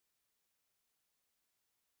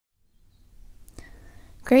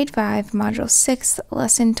Grade 5, Module 6,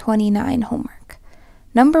 Lesson 29 homework.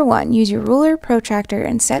 Number 1, use your ruler, protractor,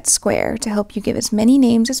 and set square to help you give as many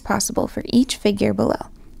names as possible for each figure below.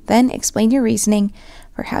 Then explain your reasoning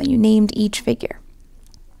for how you named each figure.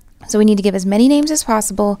 So we need to give as many names as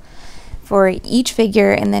possible for each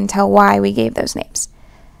figure and then tell why we gave those names.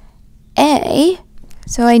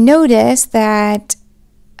 So I noticed that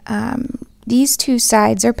these two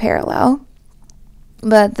sides are parallel,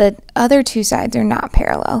 but the other two sides are not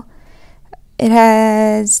parallel. It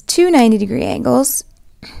has two 90-degree angles.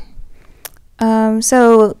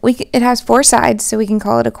 It has four sides, so we can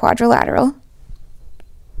call it a quadrilateral.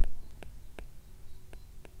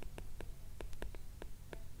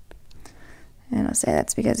 And I'll say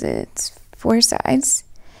that's because it's four sides.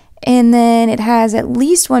 And then it has at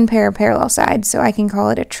least one pair of parallel sides, so I can call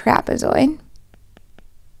it a trapezoid.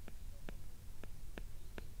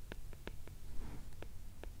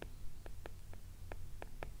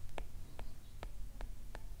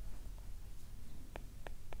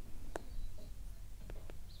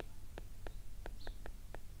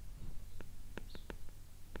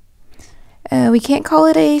 We can't call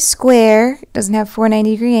it a square. It doesn't have four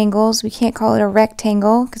 90-degree angles. We can't call it a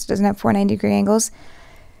rectangle because it doesn't have four 90-degree angles.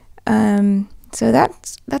 So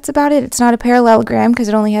that's about it. It's not a parallelogram because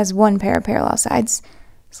it only has one pair of parallel sides.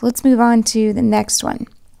 So let's move on to the next one.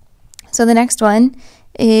 So the next one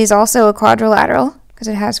is also a quadrilateral because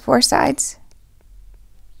it has four sides.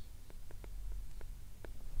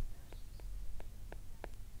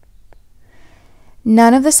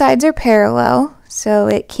 None of the sides are parallel, so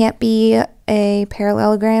it can't be a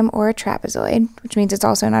parallelogram or a trapezoid, which means it's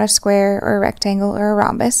also not a square or a rectangle or a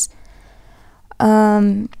rhombus.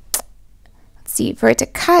 Let's see, for it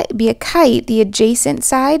to be a kite, the adjacent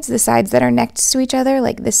sides, the sides that are next to each other,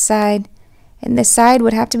 like this side and this side,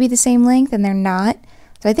 would have to be the same length, and they're not.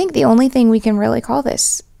 So I think the only thing we can really call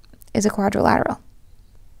this is a quadrilateral.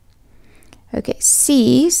 Okay,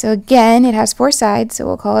 C, so again, it has four sides, so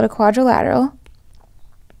we'll call it a quadrilateral.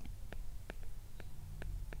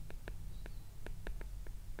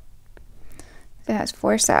 It has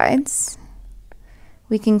four sides.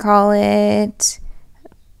 We can call it,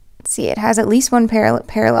 let's see, it has at least one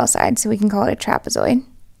parallel side, so we can call it a trapezoid.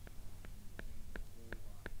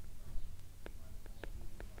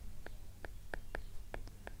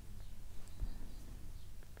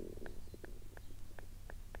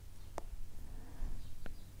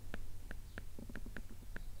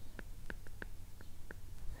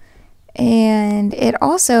 And it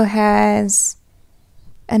also has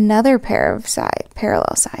another pair of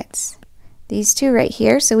parallel sides. These two right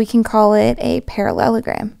here, so we can call it a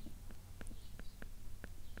parallelogram.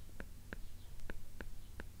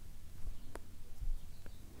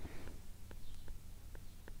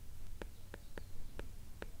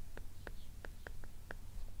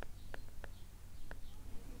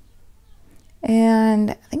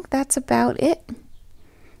 And I think that's about it.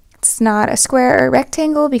 It's not a square or a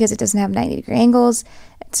rectangle because it doesn't have 90-degree angles.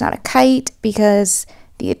 It's not a kite because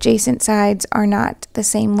the adjacent sides are not the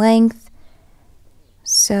same length.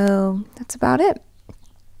 So that's about it.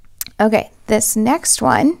 Okay, this next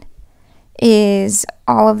one is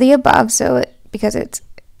all of the above. So because it's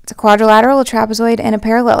a quadrilateral, a trapezoid, and a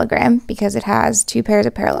parallelogram because it has two pairs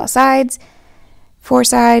of parallel sides, four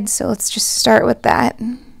sides. So let's just start with that.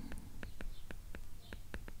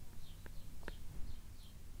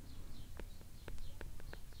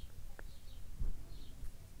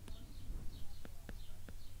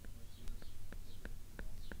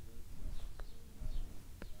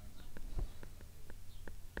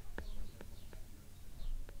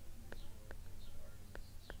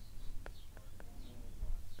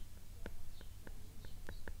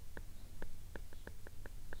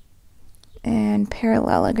 And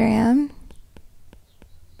parallelogram.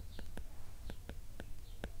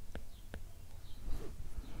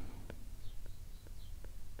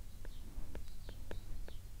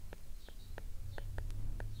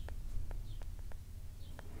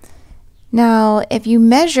 Now, if you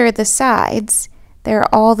measure the sides, they're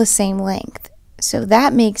all the same length. So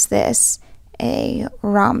that makes this a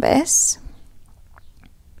rhombus.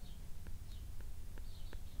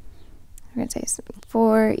 We're going to say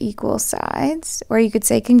four equal sides, or you could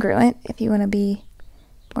say congruent if you want to be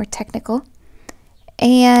more technical.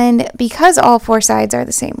 And because all four sides are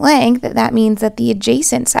the same length, that means that the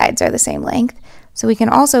adjacent sides are the same length. So we can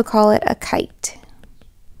also call it a kite.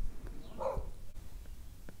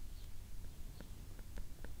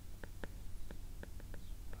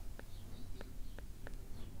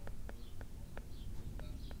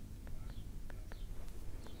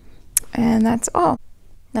 And that's all.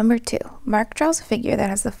 Number 2, Mark draws a figure that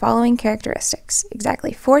has the following characteristics: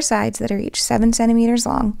 exactly 4 sides that are each 7 centimeters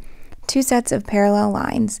long, 2 sets of parallel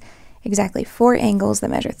lines, exactly 4 angles that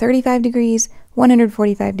measure 35 degrees,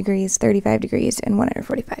 145 degrees, 35 degrees, and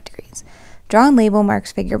 145 degrees. Draw and label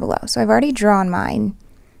Mark's figure below. So I've already drawn mine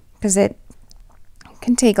because it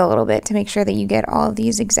can take a little bit to make sure that you get all of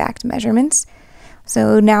these exact measurements.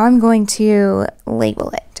 So now I'm going to label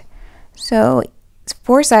it. So it's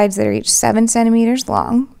 4 sides that are each 7 centimeters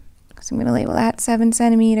long. So I'm going to label that 7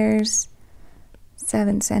 centimeters,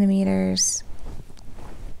 7 centimeters,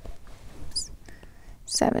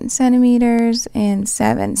 7 centimeters, and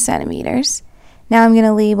 7 centimeters. Now I'm going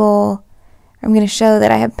to label, I'm going to show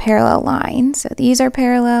that I have parallel lines. So these are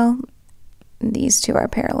parallel, and these two are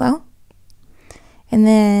parallel. And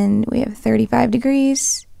then we have 35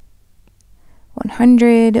 degrees,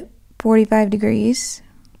 145 degrees,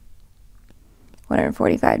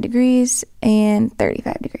 145 degrees, and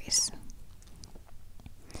 35 degrees.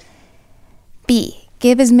 B.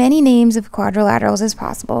 Give as many names of quadrilaterals as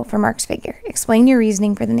possible for Mark's figure. Explain your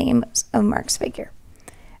reasoning for the names of Mark's figure.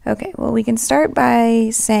 Okay, well, we can start by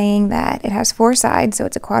saying that it has 4 sides, so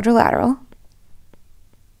it's a quadrilateral.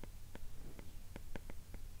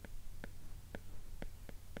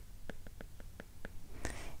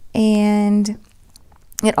 And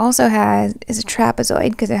it also is a trapezoid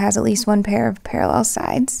because it has at least one pair of parallel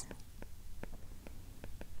sides.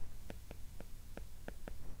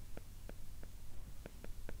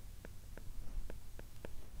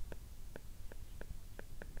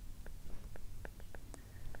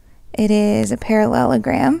 It is a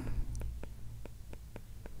parallelogram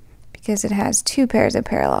because it has 2 pairs of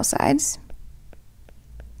parallel sides.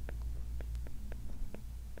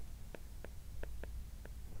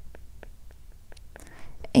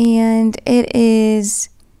 And it is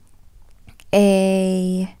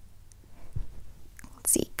a,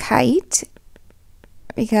 let's see, kite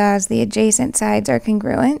because the adjacent sides are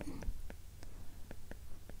congruent.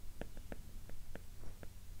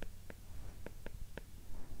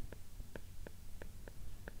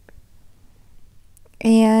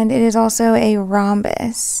 And it is also a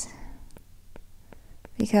rhombus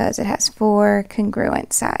because it has 4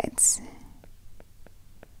 congruent sides.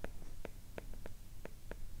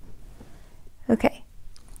 Okay.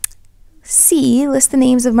 C, list the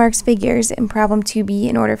names of Mark's figures in problem 2b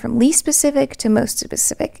in order from least specific to most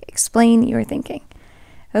specific. Explain your thinking.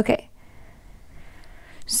 Okay.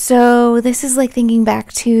 So this is like thinking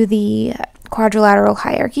back to the quadrilateral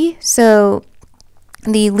hierarchy. So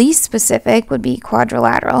the least specific would be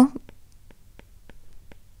quadrilateral.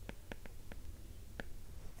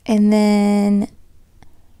 And then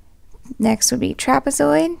next would be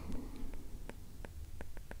trapezoid,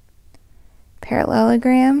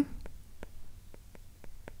 parallelogram.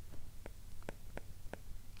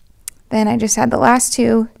 Then I just had the last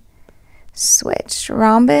 2 switched,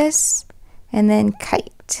 rhombus and then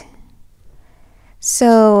kite.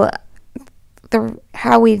 So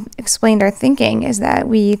how we explained our thinking is that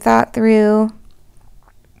we thought through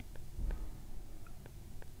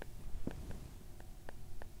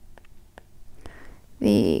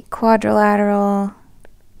the quadrilateral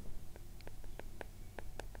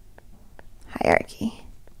hierarchy.